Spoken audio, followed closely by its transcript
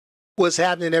What's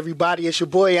happening, everybody? It's your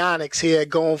boy Onyx here,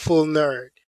 Going Full Nerd.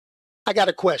 I got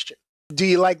a question. Do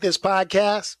you like this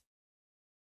podcast?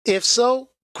 If so,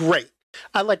 great.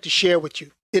 I'd like to share with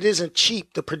you. It isn't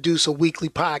cheap to produce a weekly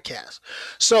podcast,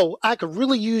 so I could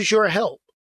really use your help.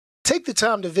 Take the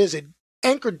time to visit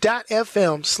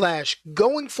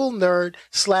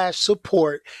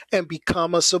anchor.fm/goingfullnerd/support and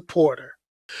become a supporter.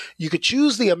 You could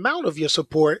choose the amount of your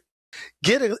support,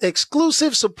 get an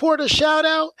exclusive supporter shout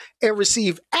out, and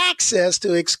receive access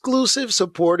to exclusive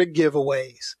supporter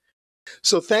giveaways.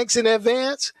 So thanks in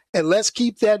advance, and let's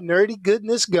keep that nerdy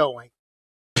goodness going.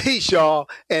 Peace, y'all,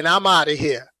 and I'm out of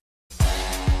here.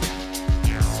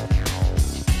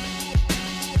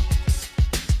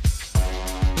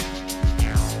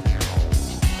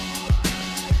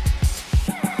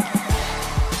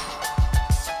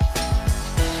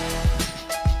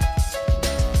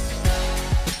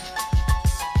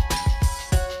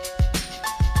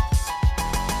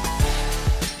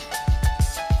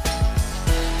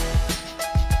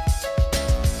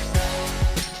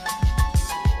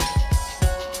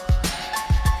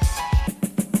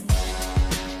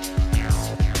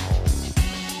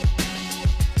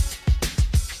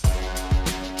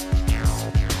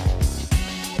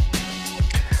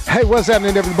 Hey, what's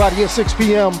happening, everybody? It's 6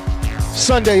 p.m.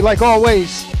 Sunday, like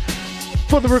always,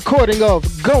 for the recording of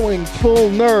Going Full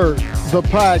Nerd, the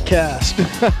podcast.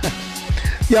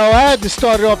 Yo, I had to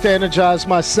start it off to energize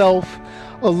myself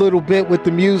a little bit with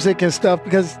the music and stuff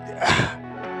because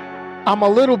I'm a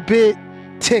little bit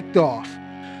ticked off.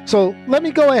 So let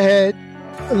me go ahead,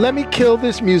 let me kill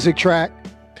this music track,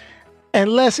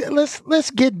 and let's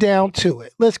get down to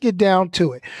it. Let's get down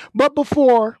to it. But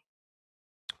before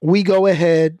we go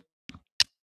ahead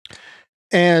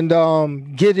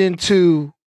and get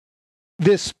into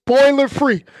this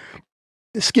spoiler-free.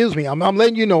 Excuse me, I'm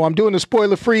letting you know I'm doing the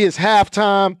spoiler-free. It's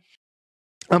halftime.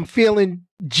 I'm feeling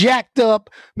jacked up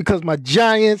because my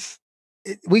Giants,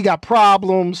 we got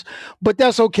problems, but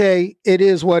that's okay. It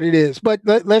is what it is. But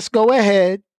let's go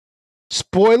ahead.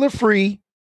 Spoiler-free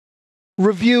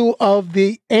review of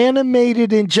the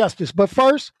animated Injustice. But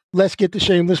first, let's get the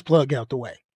shameless plug out the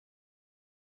way.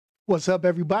 What's up,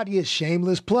 everybody? It's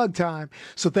shameless plug time.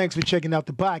 So thanks for checking out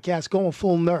the podcast, Going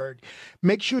Full Nerd.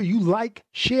 Make sure you like,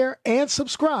 share, and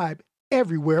subscribe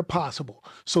everywhere possible.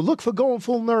 So look for Going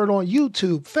Full Nerd on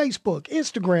YouTube, Facebook,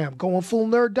 Instagram,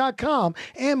 goingfullnerd.com,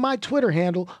 and my Twitter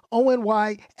handle,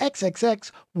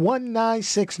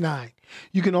 ONYXXX1969.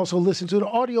 You can also listen to the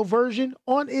audio version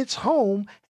on its home,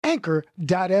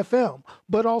 Anchor.fm,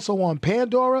 but also on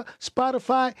Pandora,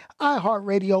 Spotify,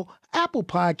 iHeartRadio, Apple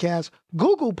Podcasts,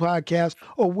 Google Podcasts,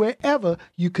 or wherever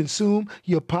you consume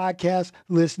your podcast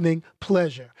listening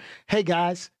pleasure. Hey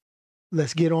guys,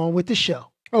 let's get on with the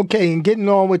show. Okay, and getting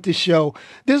on with the show.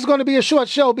 This is going to be a short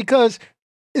show because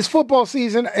it's football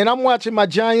season and I'm watching my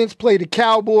Giants play the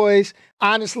Cowboys.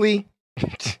 Honestly,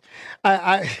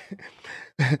 I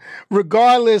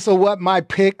regardless of what my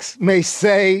picks may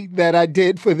say that I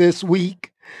did for this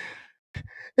week,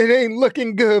 it ain't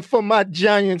looking good for my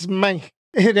Giants, man.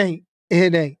 It ain't.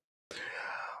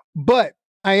 But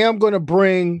I am going to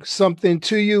bring something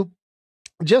to you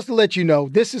just to let you know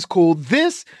this is cool.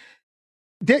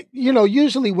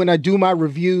 Usually when I do my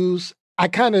reviews, I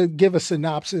kind of give a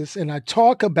synopsis and I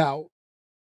talk about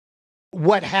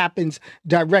what happens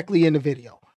directly in the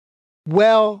video.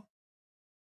 Well,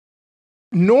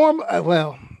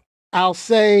 I'll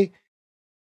say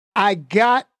I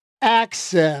got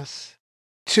access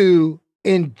to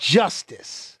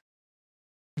Injustice,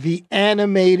 the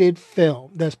animated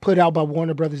film that's put out by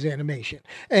Warner Brothers Animation.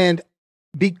 And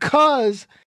because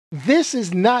this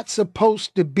is not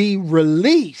supposed to be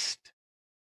released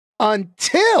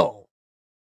until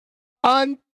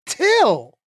the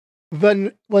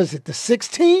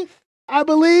 16th, I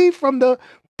believe, from the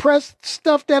press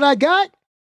stuff that I got.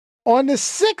 On the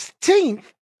 16th,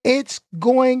 it's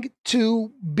going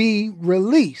to be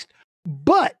released.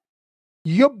 But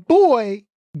your boy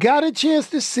got a chance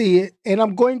to see it, and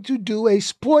I'm going to do a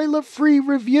spoiler-free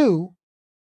review,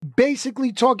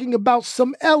 basically talking about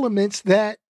some elements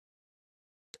that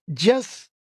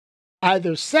just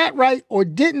either sat right or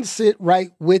didn't sit right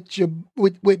with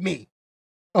me.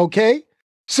 Okay?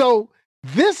 So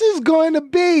this is going to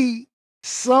be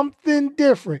something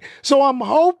different. So I'm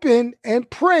hoping and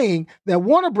praying that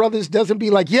Warner Brothers doesn't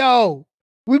be like, yo,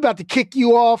 we about to kick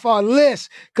you off our list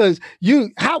because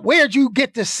where'd you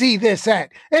get to see this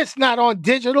at? It's not on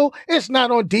digital. It's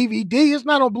not on DVD. It's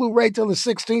not on Blu-ray till the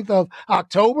 16th of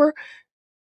October.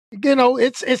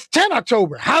 It's 10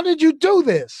 October. How did you do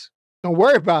this? Don't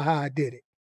worry about how I did it.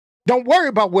 Don't worry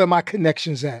about where my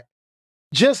connection's at.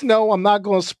 Just know I'm not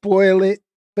going to spoil it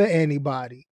for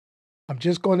anybody. I'm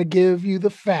just going to give you the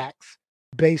facts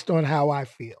based on how I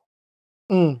feel.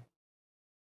 I'm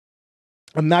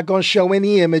not going to show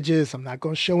any images. I'm not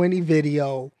going to show any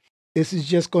video. This is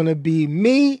just going to be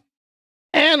me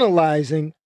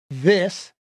analyzing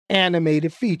this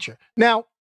animated feature. Now,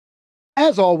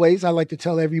 as always, I like to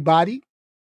tell everybody,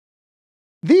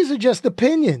 these are just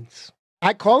opinions.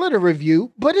 I call it a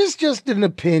review, but it's just an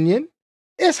opinion.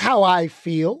 It's how I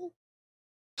feel.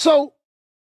 So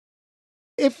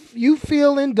if you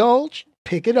feel indulged,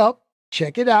 pick it up,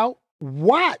 check it out,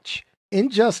 watch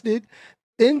Injustice,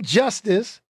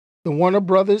 the Warner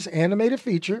Brothers animated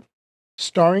feature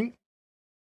starring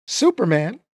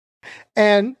Superman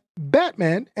and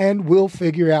Batman, and we'll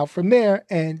figure out from there.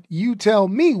 And you tell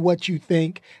me what you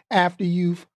think after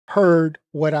you've heard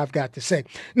what I've got to say.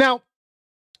 Now,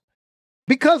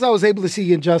 because I was able to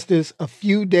see Injustice a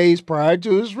few days prior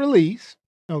to its release,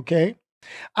 okay,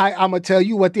 I'm going to tell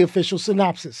you what the official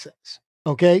synopsis says,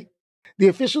 okay? The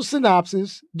official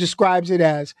synopsis describes it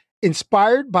as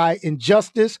inspired by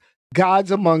Injustice,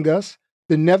 Gods Among Us,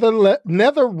 the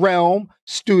NetherRealm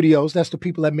Studios, that's the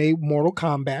people that made Mortal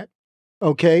Kombat,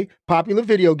 okay, popular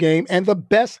video game, and the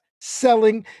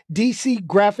best-selling DC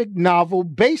graphic novel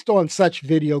based on such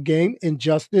video game,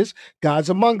 Injustice, Gods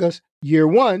Among Us, Year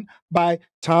One, by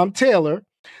Tom Taylor.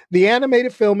 The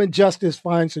animated film Injustice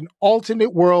finds an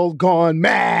alternate world gone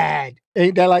mad.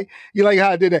 Ain't that like, you like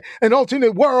how I did that? An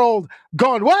alternate world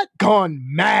gone what? Gone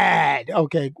mad.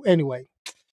 Okay, anyway.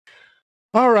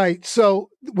 All right, so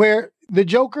where the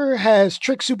Joker has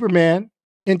tricked Superman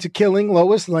into killing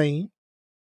Lois Lane,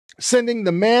 sending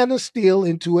the Man of Steel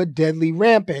into a deadly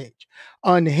rampage.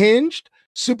 Unhinged,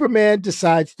 Superman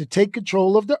decides to take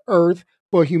control of the Earth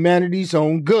for humanity's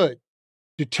own good.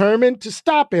 Determined to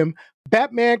stop him,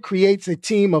 Batman creates a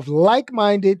team of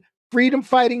like-minded,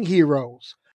 freedom-fighting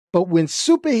heroes. But when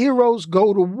superheroes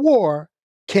go to war,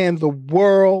 can the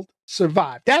world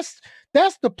survive? That's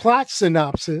the plot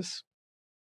synopsis,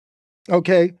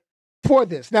 okay, for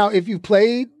this. Now, if you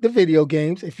played the video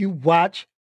games, if you watch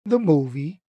the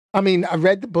movie, I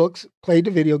read the books, played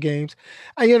the video games,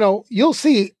 and, you'll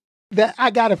see that I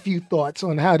got a few thoughts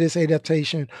on how this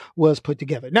adaptation was put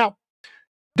together. Now,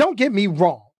 don't get me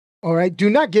wrong, all right? Do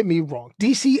not get me wrong.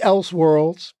 DC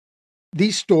Elseworlds,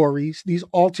 these stories, these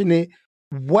alternate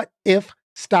what-if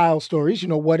style stories,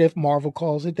 what if Marvel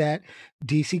calls it that,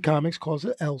 DC Comics calls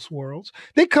it Elseworlds.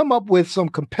 They come up with some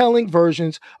compelling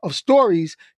versions of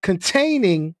stories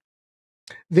containing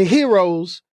the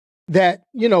heroes that,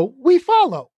 we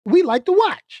follow, we like to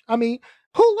watch.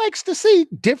 Who likes to see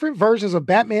different versions of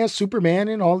Batman, Superman,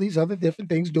 and all these other different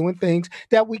things doing things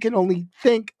that we can only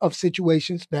think of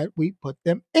situations that we put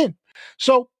them in?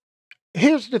 So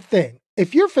here's the thing.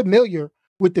 If you're familiar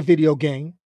with the video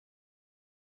game,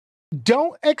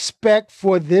 don't expect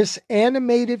for this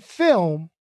animated film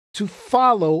to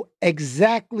follow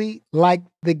exactly like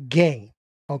the game,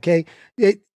 okay?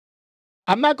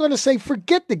 I'm not going to say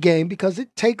forget the game because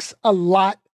it takes a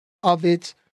lot of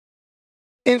its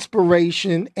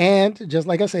inspiration, and just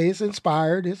like I say, it's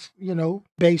inspired, it's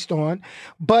based on,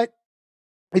 but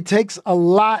it takes a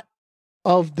lot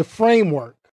of the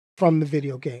framework from the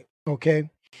video game, okay,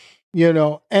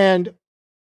 and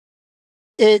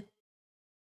it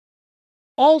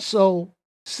also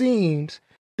seems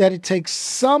that it takes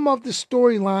some of the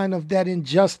storyline of that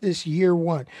Injustice Year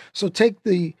One. So take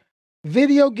the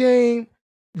video game,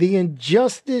 the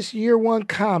Injustice Year One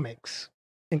comics,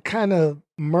 and kind of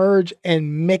merge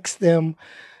and mix them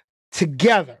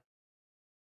together.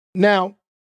 Now,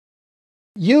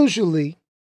 usually,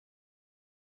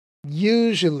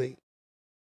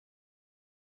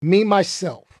 me,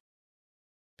 myself,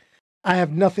 I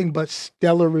have nothing but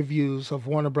stellar reviews of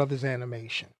Warner Brothers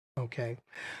Animation, okay?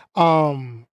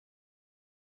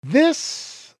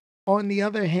 This, on the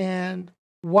other hand,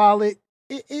 while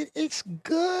it's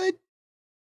good,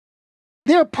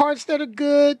 there are parts that are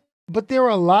good, but there are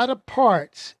a lot of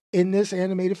parts in this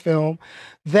animated film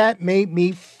that made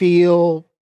me feel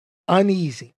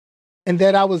uneasy, and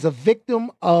that I was a victim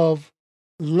of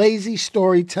lazy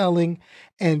storytelling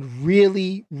and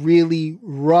really, really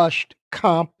rushed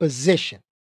composition.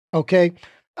 Okay.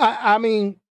 I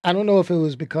don't know if it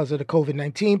was because of the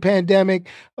COVID-19 pandemic.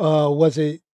 Was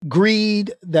it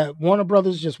greed that Warner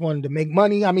Brothers just wanted to make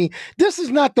money? This is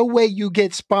not the way you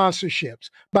get sponsorships,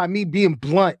 by me being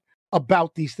blunt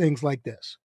about these things like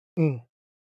this.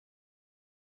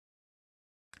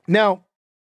 Now,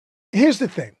 here's the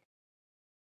thing.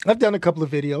 I've done a couple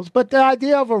of videos, but the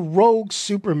idea of a rogue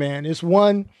Superman is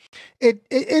one,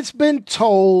 it's been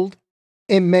told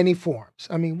in many forms.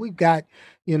 We've got,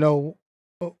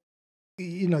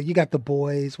 you got The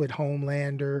Boys with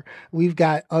Homelander. We've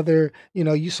got other,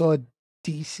 you saw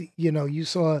DC, you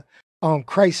saw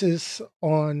Crisis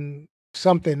on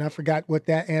something. I forgot what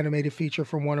that animated feature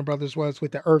from Warner Brothers was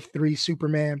with the Earth 3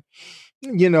 Superman,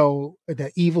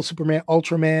 the evil Superman,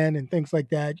 Ultraman, and things like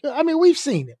that. I mean, we've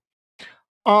seen it.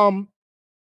 Um,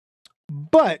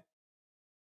 but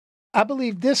I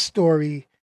believe this story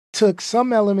took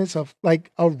some elements of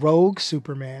like a rogue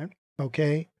Superman,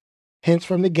 okay? Hints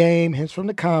from the game, hints from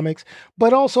the comics,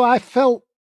 but also I felt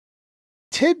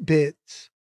tidbits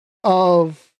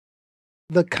of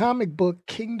the comic book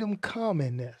Kingdom Come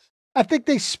in this. I think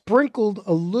they sprinkled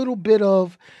a little bit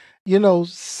of,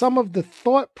 some of the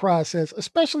thought process,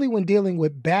 especially when dealing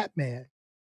with Batman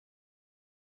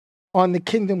on the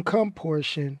Kingdom Come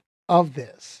portion of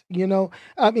this.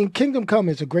 I mean, Kingdom Come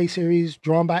is a great series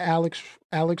drawn by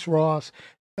Alex Ross.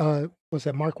 Was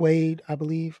that Mark Wade, I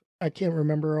believe? I can't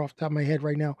remember off the top of my head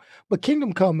right now. But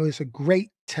Kingdom Come is a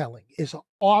great telling. It's an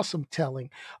awesome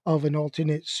telling of an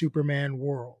alternate Superman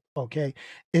world. Okay.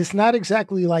 It's not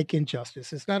exactly like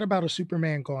Injustice. It's not about a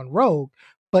Superman gone rogue,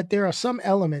 but there are some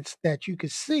elements that you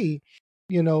could see,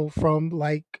 from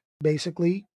like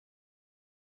basically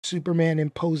Superman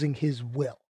imposing his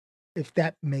will, if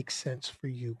that makes sense for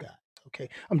you guys. Okay.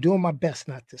 I'm doing my best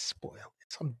not to spoil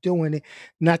it. I'm doing it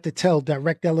not to tell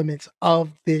direct elements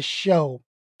of this show,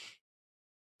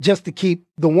 just to keep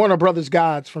the Warner Brothers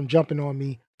gods from jumping on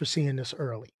me for seeing this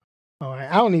early. All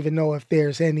right. I don't even know if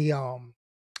there's any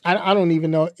I don't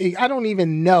even know. I don't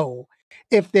even know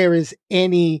if there is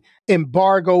any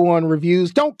embargo on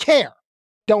reviews. Don't care.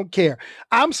 Don't care.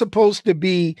 I'm supposed to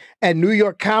be at New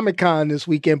York Comic Con this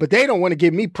weekend, but they don't want to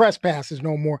give me press passes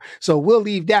no more. So we'll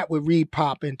leave that with Reed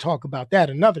Pop and talk about that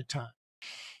another time.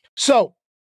 So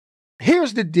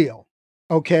here's the deal.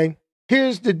 Okay.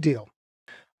 Here's the deal.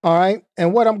 All right.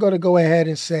 And what I'm going to go ahead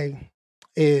and say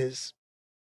is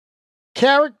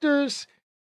characters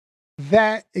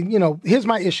that, here's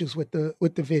my issues with the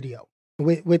video,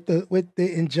 with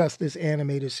the Injustice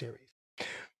animated series.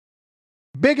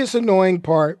 Biggest annoying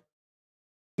part.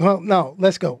 Well, no,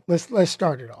 let's go. Let's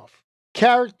start it off.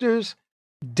 Characters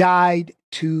died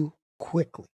too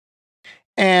quickly.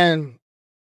 And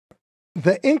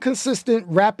the inconsistent,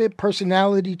 rapid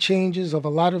personality changes of a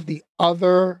lot of the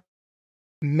other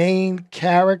main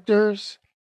characters,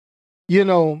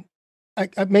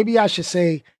 maybe I should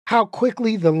say how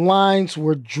quickly the lines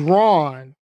were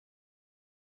drawn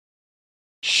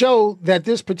show that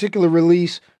this particular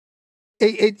release,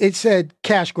 it said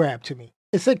cash grab to me.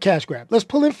 It said cash grab. Let's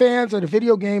pull in fans of the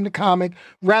video game, the comic,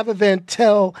 rather than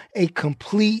tell a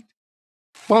complete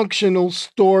functional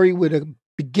story with a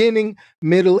beginning,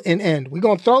 middle, and end. We're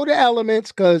gonna throw the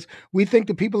elements because we think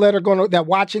the people that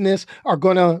watching this are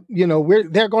gonna,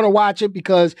 they're gonna watch it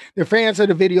because they're fans of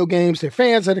the video games, they're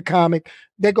fans of the comic,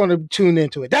 they're gonna tune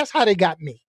into it. That's how they got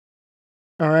me.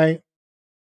 All right.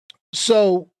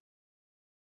 So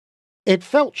it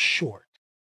felt short.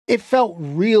 It felt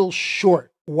real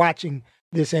short watching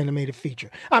this animated feature.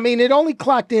 I mean, it only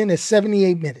clocked in at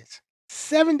 78 minutes.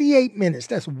 78 minutes.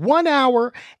 That's 1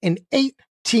 hour and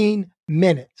 18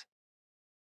 minutes.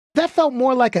 That felt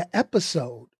more like an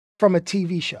episode from a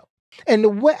TV show.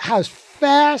 And how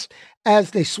fast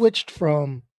as they switched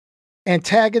from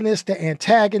antagonist to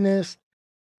antagonist,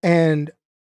 and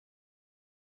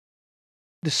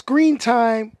the screen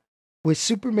time with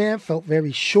Superman felt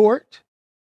very short.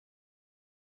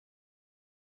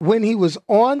 When he was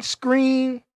on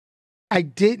screen, I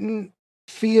didn't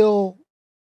feel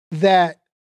that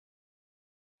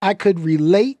I could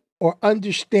relate or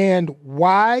understand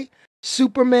why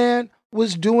Superman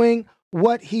was doing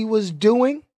what he was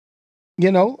doing.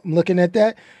 I'm looking at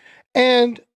that.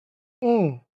 And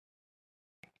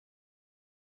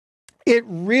it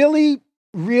really,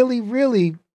 really,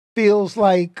 really feels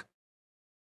like,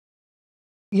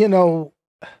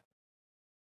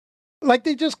 like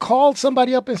they just called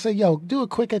somebody up and said, yo, do a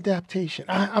quick adaptation.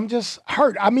 I'm just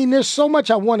hurt. I mean, there's so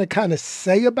much I want to kind of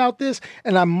say about this,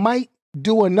 and I might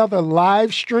do another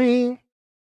live stream.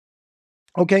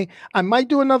 Okay. I might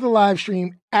do another live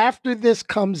stream after this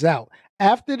comes out,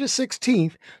 after the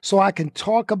 16th, so I can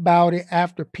talk about it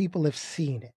after people have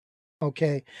seen it.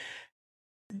 Okay.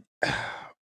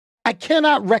 I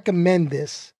cannot recommend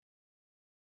this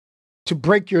to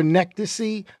break your neck to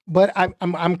see, but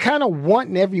I'm kind of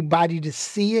wanting everybody to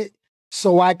see it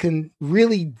so I can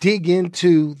really dig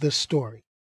into the story.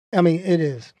 I mean, it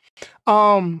is.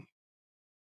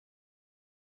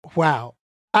 Wow.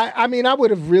 I mean, I would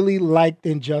have really liked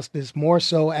Injustice more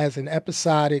so as an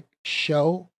episodic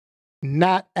show,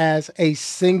 not as a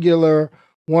singular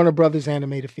Warner Brothers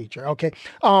animated feature. Okay.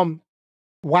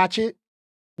 Watch it.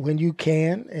 when you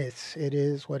can. It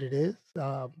is what it is.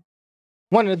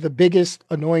 One of the biggest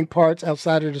annoying parts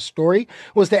outside of the story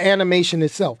was the animation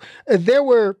itself. There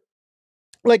were,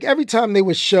 like, every time they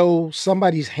would show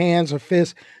somebody's hands or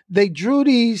fists, they drew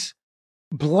these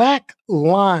black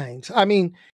lines.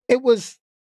 It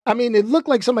looked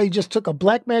like somebody just took a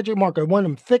black magic marker, one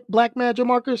of them thick black magic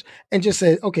markers, and just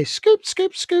said, okay, scoop,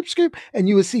 scoop, scoop, scoop. And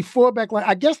you would see four back lines.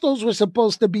 I guess those were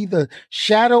supposed to be the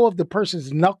shadow of the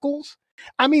person's knuckles.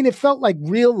 It felt like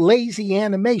real lazy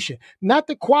animation, not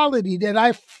the quality that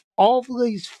I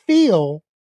always feel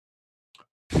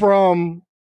from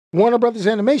Warner Brothers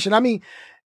Animation.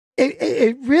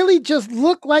 It really just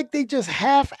looked like they just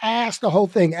half-assed the whole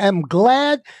thing. I'm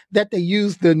glad that they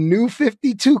used the new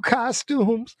 52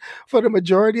 costumes for the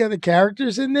majority of the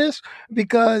characters in this,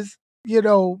 because,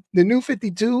 the new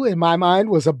 52 in my mind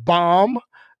was a bomb.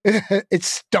 It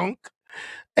stunk.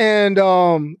 And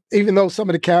even though some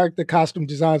of the character costume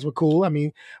designs were cool,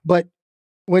 but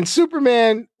when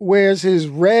Superman wears his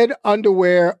red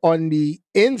underwear on the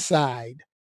inside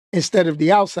instead of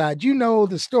the outside, the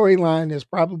storyline is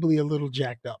probably a little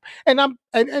jacked up.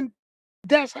 And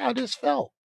that's how this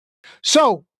felt.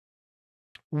 So,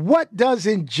 what does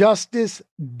Injustice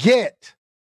get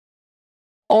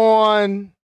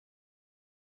on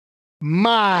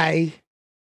my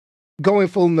going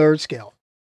full nerd scale?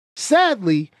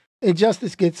 Sadly,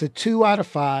 Injustice gets a 2 out of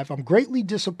 5. I'm greatly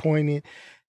disappointed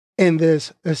in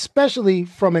this, especially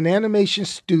from an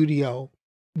studio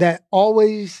that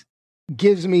always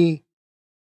gives me,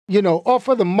 or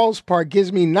for the most part,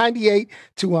 gives me 98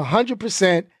 to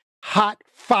 100% hot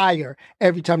fire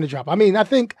every time they drop. I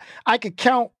think I could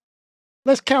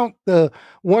let's count the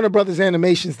Warner Brothers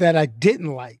animations that I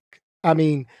didn't like. That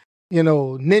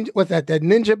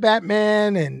Ninja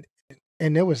Batman,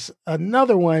 and there was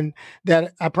another one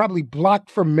that I probably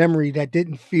blocked from memory that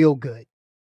didn't feel good.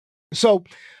 So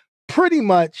pretty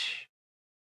much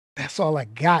that's all I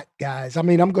got, guys. I'm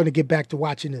going to get back to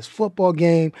watching this football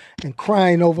game and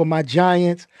crying over my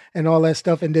Giants and all that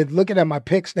stuff, and then looking at my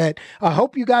picks that I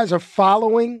hope you guys are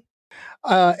following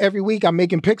every week. I'm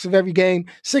making picks of every game,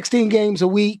 16 games a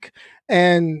week,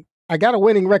 and I got a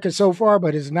winning record so far,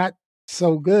 but it's not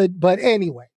so good. But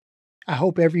anyway, I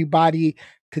hope everybody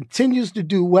continues to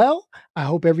do well. I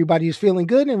hope everybody is feeling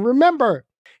good. And remember,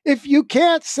 if you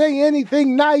can't say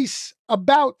anything nice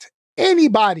about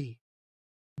anybody,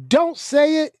 don't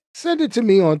say it. Send it to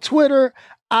me on Twitter.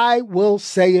 I will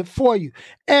say it for you.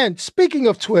 And speaking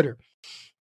of Twitter,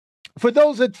 for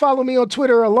those that follow me on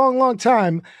Twitter a long, long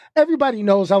time, everybody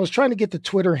knows I was trying to get the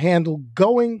Twitter handle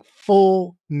Going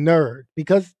Full Nerd,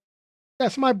 because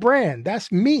that's my brand.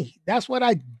 That's me. That's what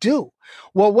I do.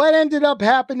 Well, what ended up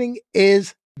happening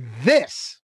is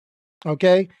this.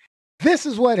 Okay? This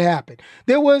is what happened.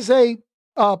 There was a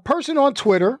person on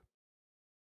Twitter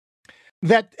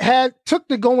that took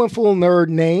the Going Full Nerd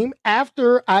name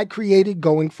after I created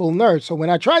Going Full Nerd. So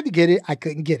when I tried to get it, I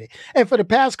couldn't get it. And for the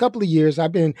past couple of years,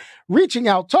 I've been reaching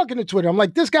out, talking to Twitter. I'm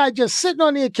like, this guy just sitting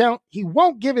on the account. He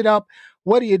won't give it up.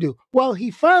 What do you do? Well, he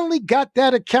finally got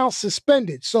that account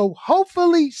suspended. So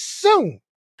hopefully soon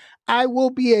I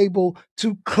will be able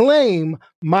to claim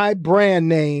my brand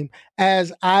name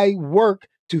as I work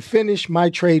to finish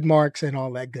my trademarks and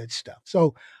all that good stuff.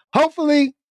 So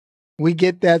hopefully we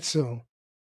get that soon.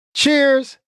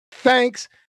 Cheers. Thanks.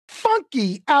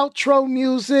 Funky outro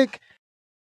music.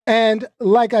 And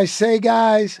like I say,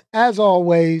 guys, as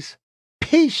always,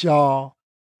 peace, y'all.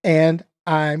 And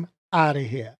I'm out of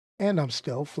here. And I'm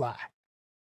still fly.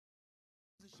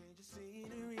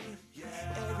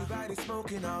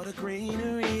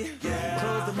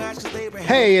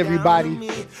 Hey, everybody.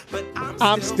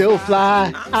 I'm still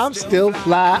fly. I'm still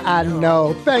fly. I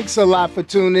know. Thanks a lot for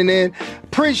tuning in.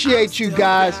 Appreciate you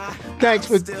guys. Thanks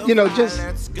for,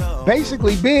 just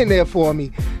basically being there for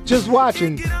me. Just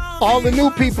watching all the new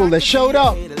people that showed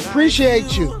up.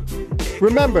 Appreciate you.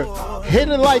 Remember, hit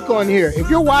a like on here. If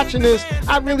you're watching this,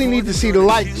 I really need to see the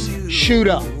likes shoot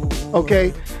up.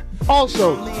 Okay?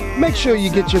 Also, make sure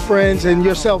you get your friends and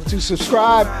yourself to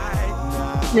subscribe.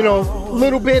 A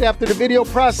little bit after the video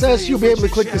process, you'll be able to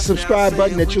click the subscribe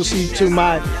button that you'll see to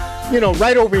my,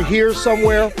 right over here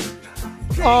somewhere.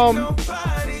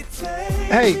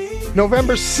 Hey,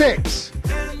 November 6th,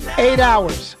 8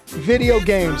 hours, video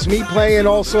games, me playing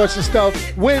all sorts of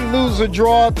stuff, win, lose, or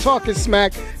draw, talking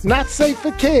smack, not safe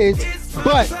for kids,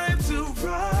 but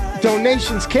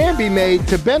donations can be made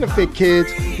to benefit kids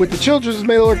with the Children's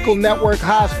Miracle Network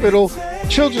Hospital,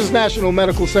 Children's National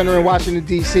Medical Center in Washington,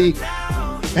 D.C.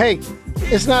 Hey,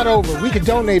 it's not over. We can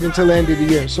donate until the end of the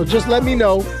year. So just let me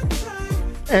know,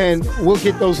 and we'll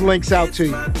get those links out to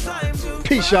you.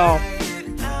 Peace, y'all.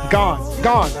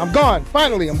 Gone. I'm gone.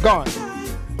 Finally, I'm gone.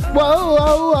 Whoa,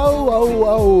 whoa, whoa,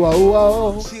 whoa, whoa,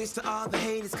 whoa. Cheers to all the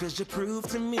haters, cause you proved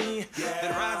to me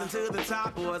that rising to the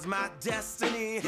top was my destiny.